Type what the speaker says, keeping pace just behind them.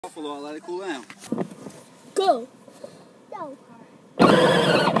Off a lot, let it cool down. Go. Go.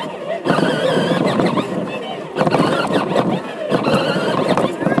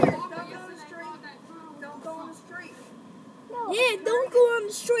 Yeah, don't go on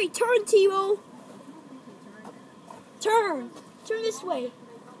the street. Turn, T-Roll. Turn. Turn this way.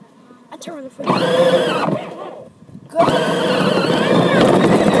 I turn the front. Go.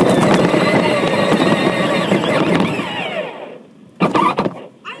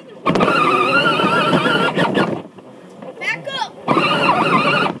 Back up.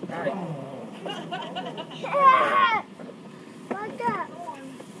 Back up.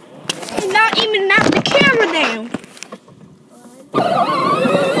 And not even knock the camera down.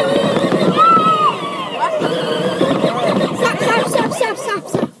 Stop.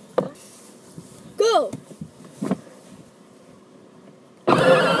 Go.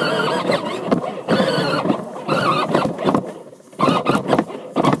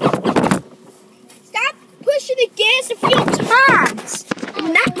 Stop pushing the gas a few times. And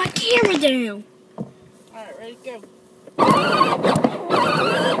knock my camera down. Alright, ready, go.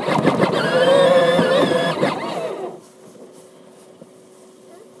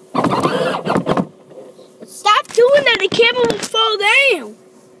 Stop doing that, the camera will fall down.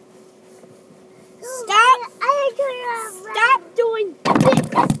 Stop doing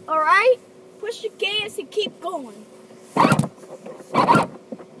this, alright? Push the gas and keep going.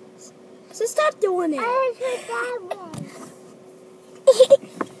 So stop doing it.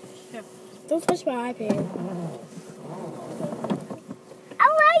 Don't touch my iPad. I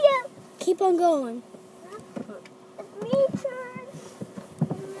love you. Keep on going. It's me turn.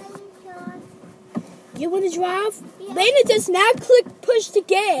 You want to drive? Yeah. Landon does not push the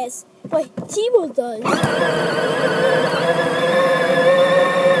gas, but T-Roll does.